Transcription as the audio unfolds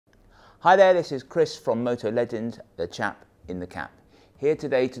Hi there, this is Chris from Motolegends, the chap in the cap. Here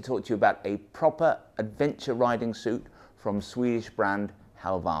today to talk to you about a proper adventure riding suit from Swedish brand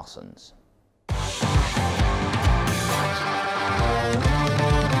Halvarssons.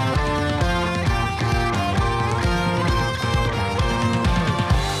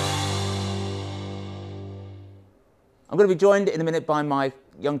 I'm going to be joined in a minute by my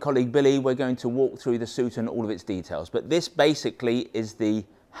young colleague Billy. We're going to walk through the suit and all of its details. But this basically is the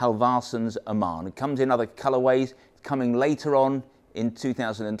Halvarssons Oman. It comes in other colourways. It's coming later on in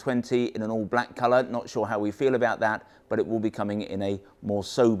 2020 in an all black colour. Not sure how we feel about that, but it will be coming in a more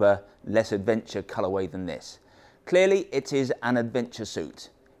sober, less adventure colourway than this. Clearly it is an adventure suit.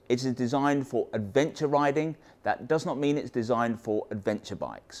 It is designed for adventure riding. That does not mean it's designed for adventure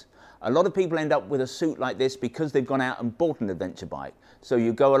bikes. A lot of people end up with a suit like this because they've gone out and bought an adventure bike. So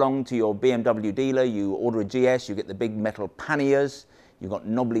you go along to your BMW dealer, you order a GS, you get the big metal panniers, you've got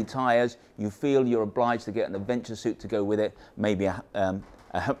knobbly tyres, you feel you're obliged to get an adventure suit to go with it, maybe a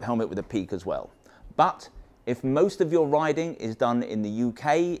helmet with a peak as well. But if most of your riding is done in the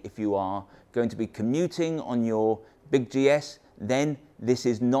UK, if you are going to be commuting on your big GS, then this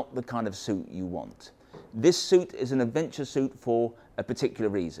is not the kind of suit you want. This suit is an adventure suit for a particular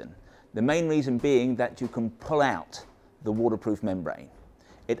reason. The main reason being that you can pull out the waterproof membrane.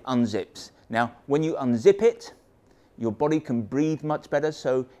 It unzips. Now, when you unzip it, your body can breathe much better,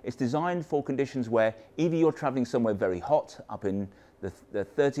 so it's designed for conditions where either you're traveling somewhere very hot, up in the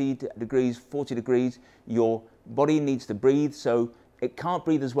 30 degrees, 40 degrees, your body needs to breathe, so it can't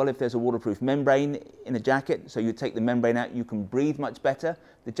breathe as well if there's a waterproof membrane in a jacket, so you take the membrane out, you can breathe much better.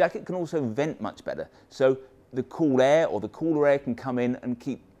 The jacket can also vent much better, so the cool air or the cooler air can come in and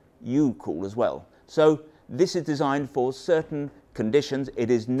keep you cool as well. So this is designed for certain conditions. It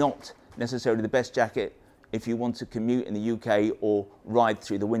is not necessarily the best jacket if you want to commute in the UK or ride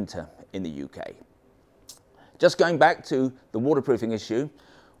through the winter in the UK. Just going back to the waterproofing issue,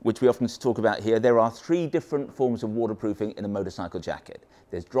 which we often talk about here, there are three different forms of waterproofing in a motorcycle jacket.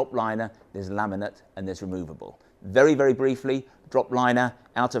 There's drop liner, there's laminate, and there's removable. Very, very briefly, drop liner,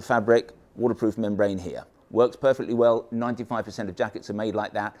 outer fabric, waterproof membrane here. Works perfectly well, 95% of jackets are made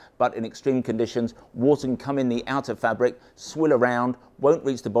like that, but in extreme conditions, water can come in the outer fabric, swill around, won't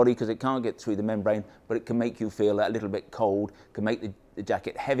reach the body because it can't get through the membrane, but it can make you feel a little bit cold, can make the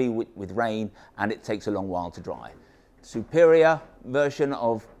jacket heavy with rain, and it takes a long while to dry. Superior version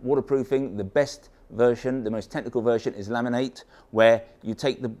of waterproofing, the best version, the most technical version is laminate, where you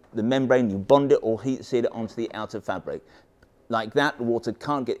take the membrane, you bond it or heat seal it onto the outer fabric. Like that, the water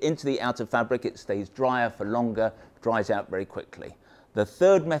can't get into the outer fabric, it stays drier for longer, dries out very quickly. The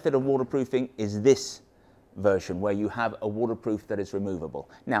third method of waterproofing is this version, where you have a waterproof that is removable.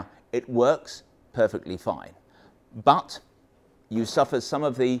 Now, it works perfectly fine, but you suffer some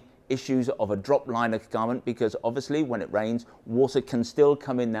of the issues of a drop liner garment because obviously when it rains, water can still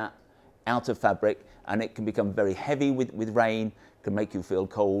come in that outer fabric and it can become very heavy with rain, can make you feel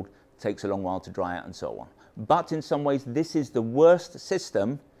cold, takes a long while to dry out and so on. But in some ways, this is the worst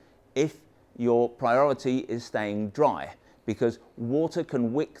system if your priority is staying dry, because water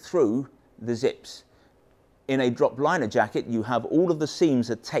can wick through the zips. In a drop liner jacket, you have all of the seams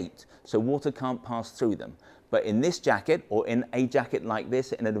are taped, so water can't pass through them. But in this jacket, or in a jacket like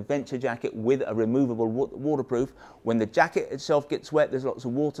this, in an adventure jacket with a removable waterproof, when the jacket itself gets wet, there's lots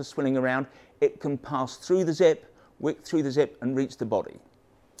of water swilling around, it can pass through the zip, wick through the zip, and reach the body.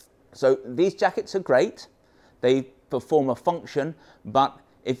 So these jackets are great. They perform a function, but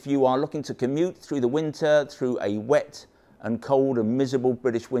if you are looking to commute through the winter, through a wet and cold and miserable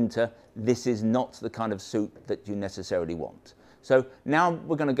British winter, this is not the kind of suit that you necessarily want. So now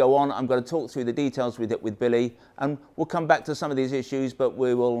we're going to go on. I'm going to talk through the details with Billy, and we'll come back to some of these issues, but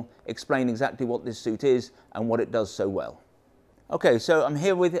we will explain exactly what this suit is and what it does so well. Okay, so I'm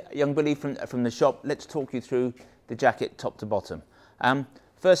here with young Billy from the shop. Let's talk you through the jacket top to bottom.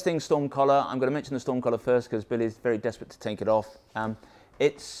 First thing, storm collar. I'm going to mention the storm collar first because Billy is very desperate to take it off.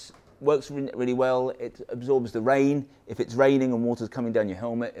 It works really well. It absorbs the rain. If it's raining and water's coming down your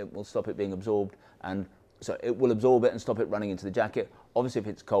helmet, it will stop it being absorbed, and so it will absorb it and stop it running into the jacket. Obviously, if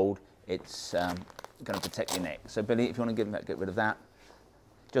it's cold, it's going to protect your neck. So Billy, if you want to get rid of that.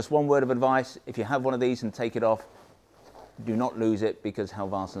 Just one word of advice: if you have one of these and take it off, do not lose it, because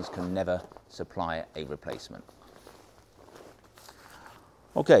Halvarssons can never supply a replacement.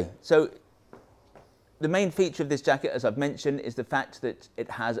 Okay, so the main feature of this jacket, as I've mentioned, is the fact that it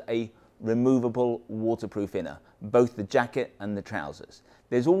has a removable waterproof inner, both the jacket and the trousers.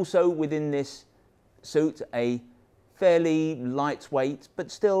 There's also within this suit a fairly lightweight but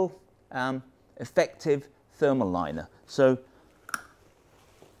still effective thermal liner. So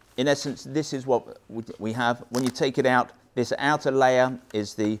in essence, this is what we have. When you take it out, this outer layer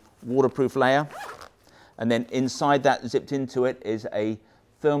is the waterproof layer. And then inside that, zipped into it, is a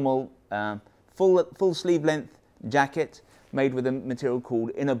thermal full sleeve length jacket made with a material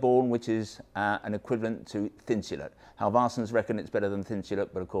called Innerborn, which is an equivalent to Thinsulate. Halvarssons reckon it's better than Thinsulate,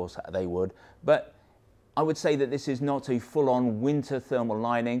 but of course they would. But I would say that this is not a full-on winter thermal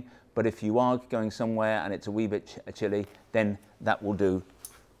lining, but if you are going somewhere and it's a wee bit chilly, then that will do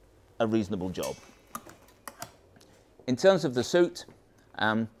a reasonable job. In terms of the suit,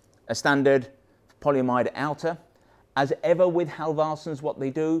 a standard polyamide outer. As ever with Halvarssons, what they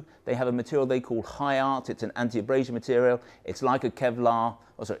do, they have a material they call high art. It's an anti-abrasion material. It's like a Kevlar,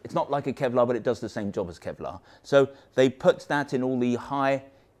 or sorry, it's not like a Kevlar, but it does the same job as Kevlar. So they put that in all the high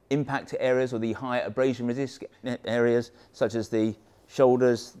impact areas or the high abrasion resist areas, such as the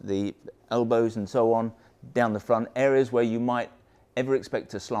shoulders, the elbows, and so on, down the front. Areas where you might ever expect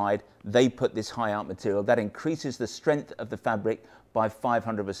to slide, they put this high art material. That increases the strength of the fabric by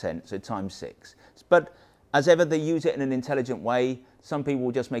 500%, so times 6. But as ever, they use it in an intelligent way. Some people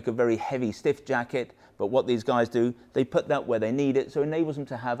will just make a very heavy, stiff jacket, but what these guys do, they put that where they need it, so it enables them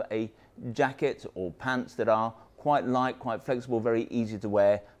to have a jacket or pants that are quite light, quite flexible, very easy to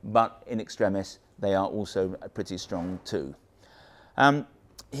wear, but in extremis, they are also pretty strong too.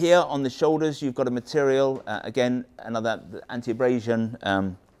 Here on the shoulders, you've got a material, again, another anti-abrasion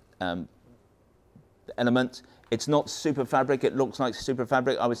element. It's not super fabric. It looks like super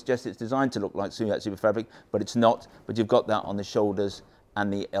fabric. I would suggest it's designed to look like super fabric, but it's not. But you've got that on the shoulders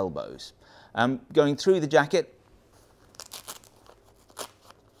and the elbows. Going through the jacket,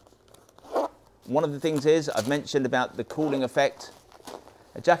 one of the things is, I've mentioned about the cooling effect.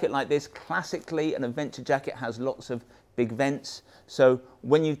 A jacket like this, classically, an adventure jacket has lots of big vents. So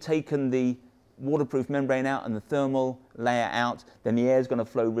when you've taken the waterproof membrane out and the thermal layer out, then the air is going to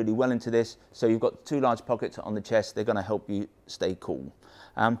flow really well into this. So you've got 2 large pockets on the chest. They're going to help you stay cool.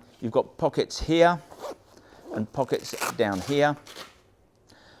 You've got pockets here and pockets down here.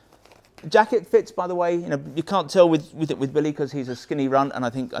 The jacket fits, by the way, you know, you can't tell with Billy because he's a skinny runt, and I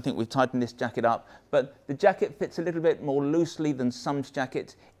think we've tightened this jacket up. But the jacket fits a little bit more loosely than some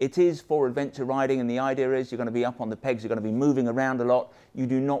jackets. It is for adventure riding, and the idea is you're going to be up on the pegs, you're going to be moving around a lot. You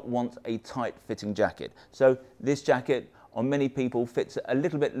do not want a tight-fitting jacket. So this jacket, on many people, fits a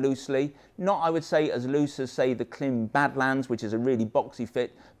little bit loosely. Not, I would say, as loose as, say, the Klim Badlands, which is a really boxy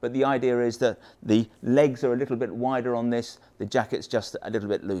fit, but the idea is that the legs are a little bit wider on this, the jacket's just a little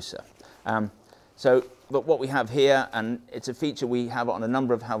bit looser. But what we have here, and it's a feature we have on a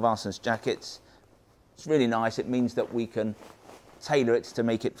number of Halvarssons jackets, it's really nice. It means that we can tailor it to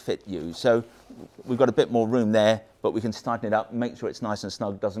make it fit you. So we've got a bit more room there, but we can tighten it up, make sure it's nice and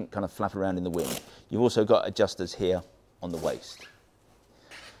snug, doesn't kind of flap around in the wind. You've also got adjusters here on the waist.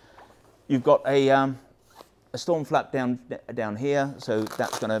 You've got a storm flap down here, so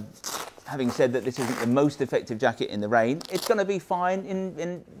that's going to, having said that this isn't the most effective jacket in the rain, it's going to be fine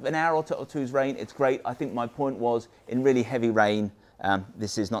in an hour or two's rain. It's great. I think my point was, in really heavy rain,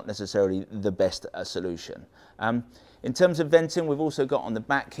 this is not necessarily the best solution. In terms of venting, we've also got on the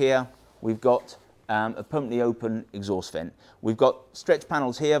back here, we've got a permanently open exhaust vent. We've got stretch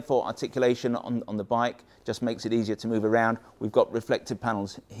panels here for articulation on the bike, just makes it easier to move around. We've got reflective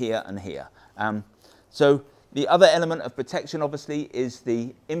panels here and here. So the other element of protection, obviously, is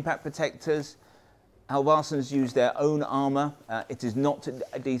the impact protectors. Halvarssons use their own armour. It is not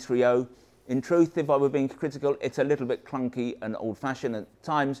a D3O. In truth, if I were being critical, it's a little bit clunky and old-fashioned. At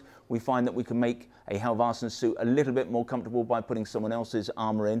times, we find that we can make a Halvarssons suit a little bit more comfortable by putting someone else's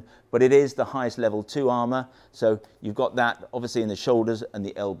armour in, but it is the highest level 2 armour, so you've got that obviously in the shoulders and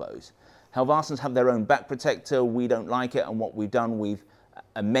the elbows. Halvarssons have their own back protector. We don't like it, and what we've done, we've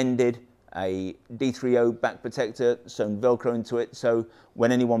amended a D3O back protector, sewn Velcro into it, so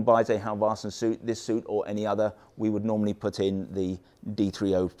when anyone buys a Halvarssons suit, this suit or any other, we would normally put in the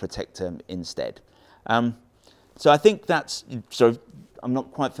D3O protector instead. So I think that's, so I'm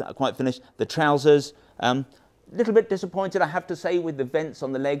not quite finished. The trousers, a little bit disappointed, I have to say, with the vents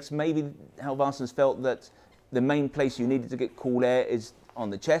on the legs. Maybe Halvarssons felt that the main place you needed to get cool air is on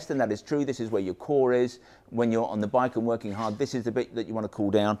the chest, and that is true. This is where your core is. When you're on the bike and working hard, this is the bit that you want to cool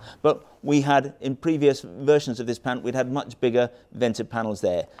down. But we had, in previous versions of this pant, we'd had much bigger vented panels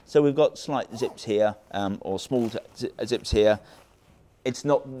there. So we've got slight zips here, or small zips here. It's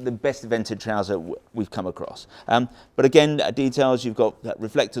not the best vented trouser we've come across. But again, details, you've got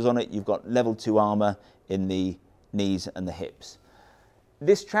reflectors on it, you've got level 2 armour in the knees and the hips.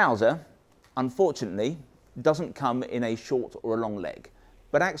 This trouser, unfortunately, doesn't come in a short or a long leg.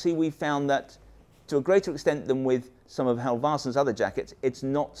 But actually we found that to a greater extent than with some of Halvarssons' other jackets, it's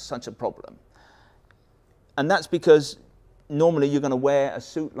not such a problem. And that's because normally you're going to wear a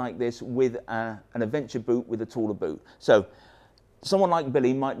suit like this with an adventure boot with a taller boot. So someone like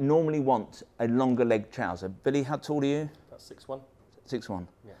Billy might normally want a longer leg trouser. Billy, how tall are you? About 6'1". 6'1".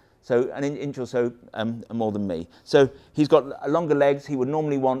 Yeah. So an inch or so more than me. So he's got longer legs, he would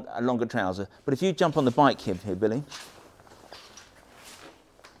normally want a longer trouser. But if you jump on the bike here, Billy.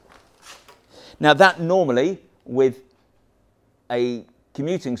 Now that normally, with a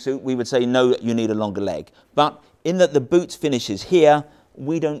commuting suit, we would say, no, you need a longer leg. But in that the boot finishes here,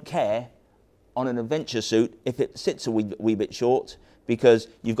 we don't care on an adventure suit if it sits a wee bit short, because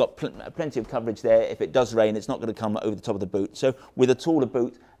you've got plenty of coverage there. If it does rain, it's not going to come over the top of the boot. So with a taller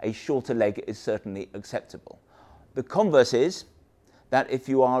boot, a shorter leg is certainly acceptable. The converse is that if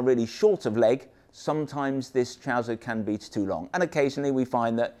you are really short of leg, sometimes this trouser can be too long. And occasionally we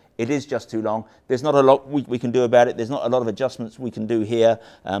find that it is just too long. There's not a lot we can do about it. There's not a lot of adjustments we can do here.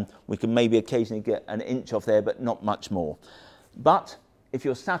 We can maybe occasionally get an inch off there, but not much more. But if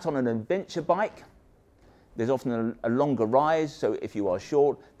you're sat on an adventure bike, there's often a longer rise. So if you are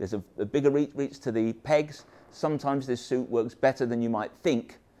short, there's a bigger reach to the pegs. Sometimes this suit works better than you might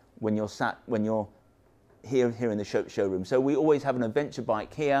think when you're here in the showroom. So we always have an adventure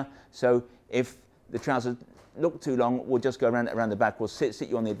bike here. So if the trousers look too long, we'll just go around the back. We'll sit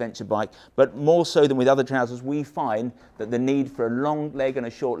you on the adventure bike. But more so than with other trousers, we find that the need for a long leg and a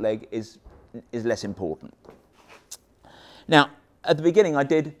short leg is less important. Now, at the beginning, I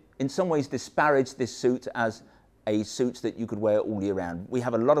did in some ways disparage this suit as a suit that you could wear all year round. We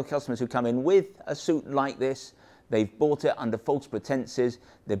have a lot of customers who come in with a suit like this. They've bought it under false pretenses.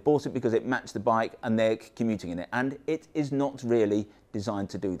 They bought it because it matched the bike and they're commuting in it. And it is not really designed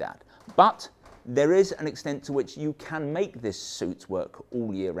to do that. But there is an extent to which you can make this suit work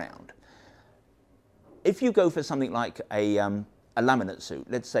all year round. If you go for something like a laminate suit,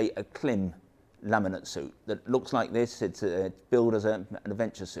 let's say a Klim laminate suit that looks like this, it's billed as an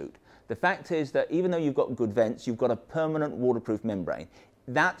adventure suit. The fact is that even though you've got good vents, you've got a permanent waterproof membrane.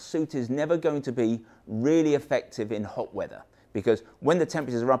 That suit is never going to be really effective in hot weather, because when the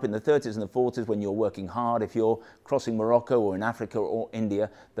temperatures are up in the 30s and the 40s, when you're working hard, if you're crossing Morocco or in Africa or India,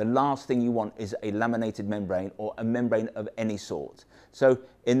 the last thing you want is a laminated membrane or a membrane of any sort. So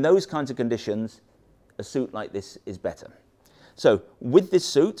in those kinds of conditions, a suit like this is better. So with this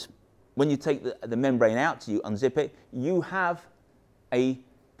suit, when you take the membrane out, you unzip it, you have a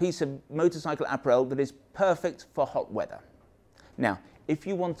piece of motorcycle apparel that is perfect for hot weather. Now, if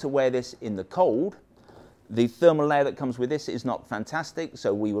you want to wear this in the cold, the thermal layer that comes with this is not fantastic,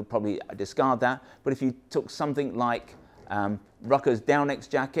 so we would probably discard that. But if you took something like Rucker's Downex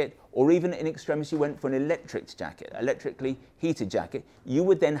jacket, or even in extremis you went for an electrically heated jacket, you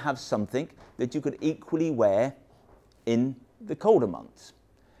would then have something that you could equally wear in the colder months.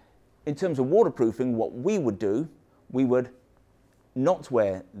 In terms of waterproofing, what we would do, we would not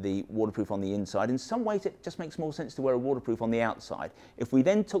wear the waterproof on the inside. In some ways, it just makes more sense to wear a waterproof on the outside. If we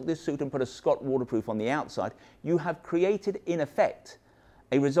then took this suit and put a Scott waterproof on the outside, you have created, in effect,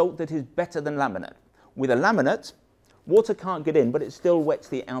 a result that is better than laminate. With a laminate, water can't get in, but it still wets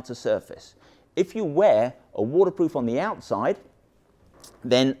the outer surface. If you wear a waterproof on the outside,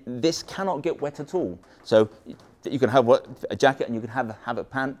 then this cannot get wet at all. So you can have a jacket and you can have a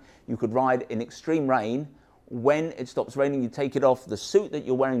pant. You could ride in extreme rain. When it stops raining, you take it off. The suit that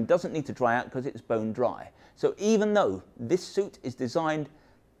you're wearing doesn't need to dry out because it's bone dry. So even though this suit is designed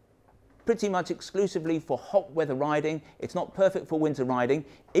pretty much exclusively for hot weather riding, it's not perfect for winter riding.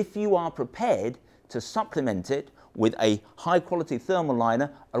 If you are prepared to supplement it with a high quality thermal liner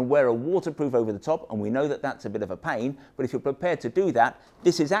and wear a waterproof over the top, and we know that that's a bit of a pain, but if you're prepared to do that,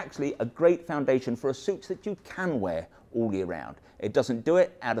 this is actually a great foundation for a suit that you can wear all year round. It doesn't do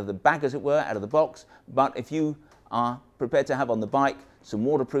it out of the bag, as it were, out of the box, but if you are prepared to have on the bike some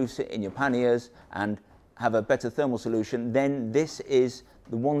waterproofs in your panniers and have a better thermal solution, then this is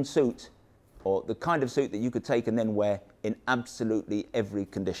the one suit, or the kind of suit that you could take and then wear in absolutely every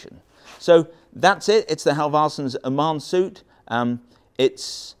condition. So that's it. It's the Halvarssons Oman suit.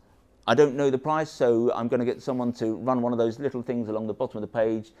 I don't know the price, so I'm going to get someone to run one of those little things along the bottom of the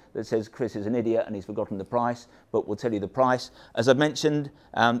page that says Chris is an idiot and he's forgotten the price, but we'll tell you the price. As I've mentioned,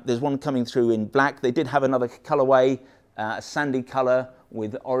 there's one coming through in black. They did have another colourway, a sandy colour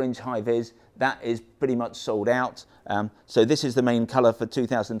with orange high-vis. That is pretty much sold out. So this is the main colour for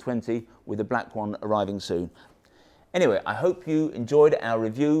 2020, with the black one arriving soon. Anyway, I hope you enjoyed our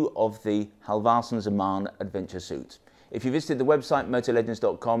review of the Halvarssons Oman adventure suit. If you visited the website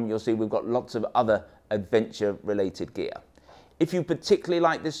motolegends.com, you'll see we've got lots of other adventure related gear. If you particularly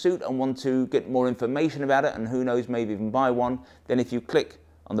like this suit and want to get more information about it, and who knows, maybe even buy one, then if you click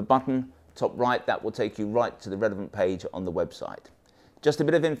on the button top right, that will take you right to the relevant page on the website. Just a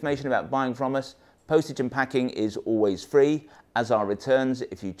bit of information about buying from us. Postage and packing is always free, as are returns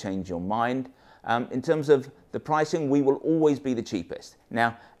if you change your mind. In terms of the pricing, we will always be the cheapest.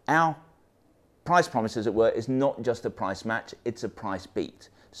 Now, our price promise, as it were, is not just a price match, it's a price beat.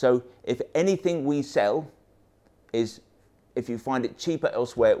 So if anything we sell is, if you find it cheaper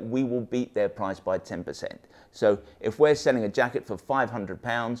elsewhere, we will beat their price by 10%. So if we're selling a jacket for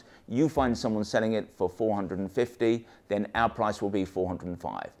 £500, you find someone selling it for £450, then our price will be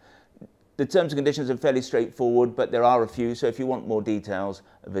 £405. The terms and conditions are fairly straightforward, but there are a few, so if you want more details,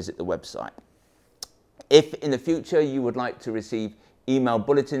 visit the website. If in the future you would like to receive email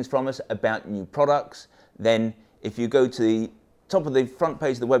bulletins from us about new products, then if you go to the top of the front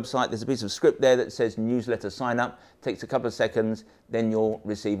page of the website, there's a piece of script there that says newsletter sign up. Takes a couple of seconds, then you'll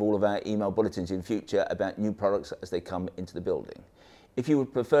receive all of our email bulletins in future about new products as they come into the building. If you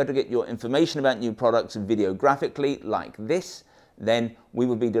would prefer to get your information about new products videographically like this, then we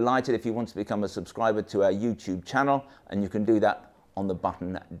would be delighted if you want to become a subscriber to our YouTube channel, and you can do that on the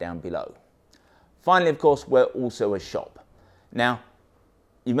button down below. Finally, of course, we're also a shop. Now,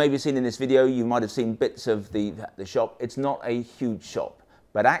 you may be seen in this video, you might have seen bits of the shop. It's not a huge shop,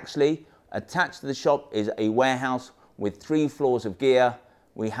 but actually attached to the shop is a warehouse with 3 floors of gear.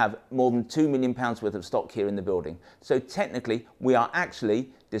 We have more than £2 million worth of stock here in the building. So technically, we are actually,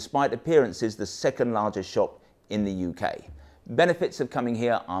 despite appearances, the second largest shop in the UK. Benefits of coming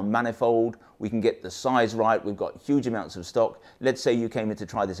here are manifold. We can get the size right. We've got huge amounts of stock. Let's say you came in to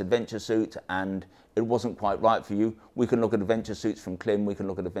try this adventure suit and it wasn't quite right for you. We can look at adventure suits from Klim. We can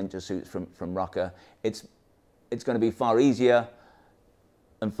look at adventure suits from Rucker. It's going to be far easier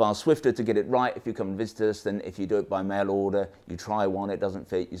and far swifter to get it right if you come and visit us than if you do it by mail order. You try one, it doesn't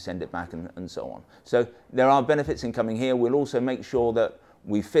fit, you send it back, and so on. So there are benefits in coming here. We'll also make sure that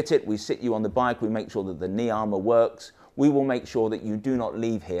we fit it. We sit you on the bike. We make sure that the knee armour works. We will make sure that you do not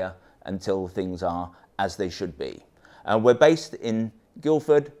leave here until things are as they should be. We're based in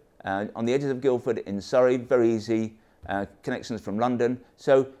Guildford, on the edges of Guildford in Surrey, very easy connections from London.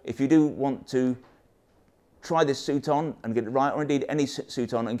 So if you do want to try this suit on and get it right, or indeed any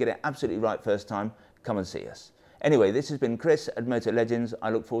suit on and get it absolutely right first time, come and see us. Anyway, this has been Chris at Motolegends. I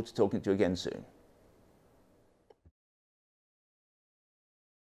look forward to talking to you again soon.